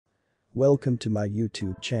Welcome to my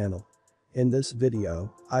YouTube channel. In this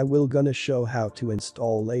video, I will gonna show how to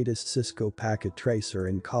install latest Cisco packet tracer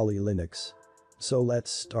in Kali Linux. So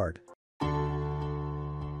let's start.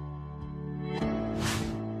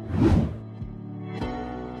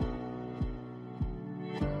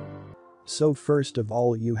 So first of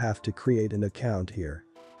all you have to create an account here.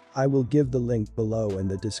 I will give the link below in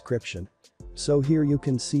the description. So here you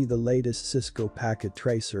can see the latest Cisco packet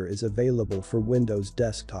tracer is available for Windows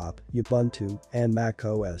Desktop, Ubuntu, and Mac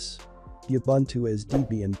OS. Ubuntu is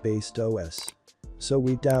Debian-based OS. So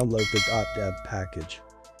we download the .deb package.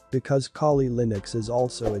 Because Kali Linux is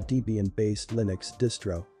also a Debian-based Linux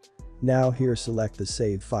distro. Now here select the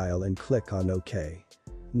save file and click on OK.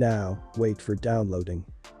 Now, wait for downloading.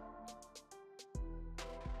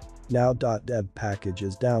 Now .deb package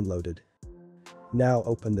is downloaded. Now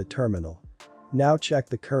open the terminal. Now check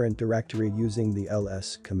the current directory using the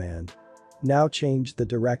ls command. Now change the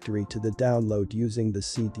directory to the download using the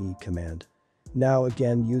cd command. Now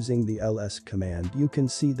again using the ls command you can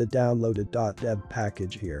see the downloaded .deb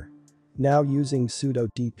package here. Now using sudo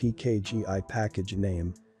dpkg package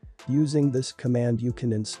name. Using this command you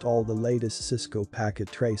can install the latest Cisco packet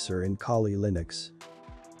tracer in Kali Linux.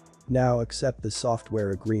 Now accept the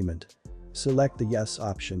software agreement. Select the yes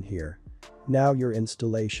option here. Now your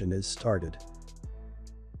installation is started.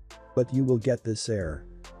 But you will get this error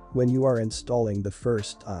when you are installing the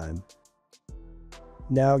first time.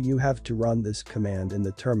 Now you have to run this command in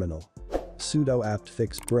the terminal. Sudo apt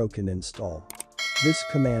fix broken install. This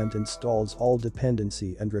command installs all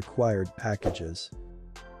dependency and required packages.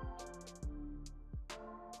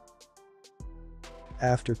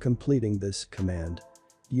 After completing this command,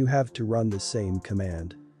 you have to run the same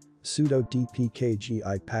command. Sudo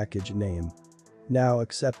dpkg package name. Now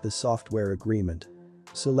accept the software agreement.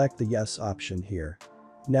 Select the yes option here.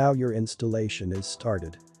 Now your installation is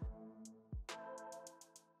started.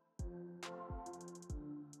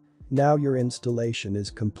 Now your installation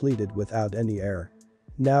is completed without any error.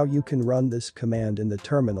 Now you can run this command in the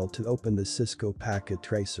terminal to open the Cisco packet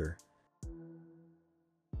tracer.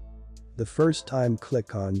 The first time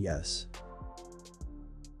click on yes.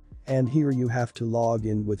 And here you have to log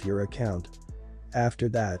in with your account. After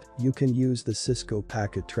that, you can use the Cisco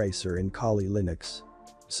packet tracer in Kali Linux.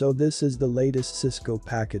 So this is the latest Cisco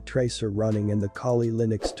packet tracer running in the Kali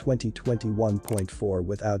Linux 2021.4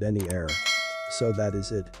 without any error. So that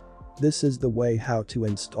is it. This is the way how to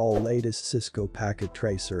install latest Cisco packet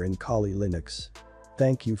tracer in Kali Linux.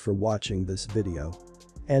 Thank you for watching this video.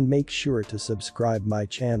 And make sure to subscribe my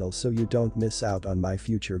channel so you don't miss out on my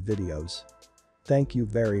future videos. Thank you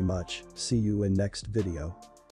very much, see you in next video.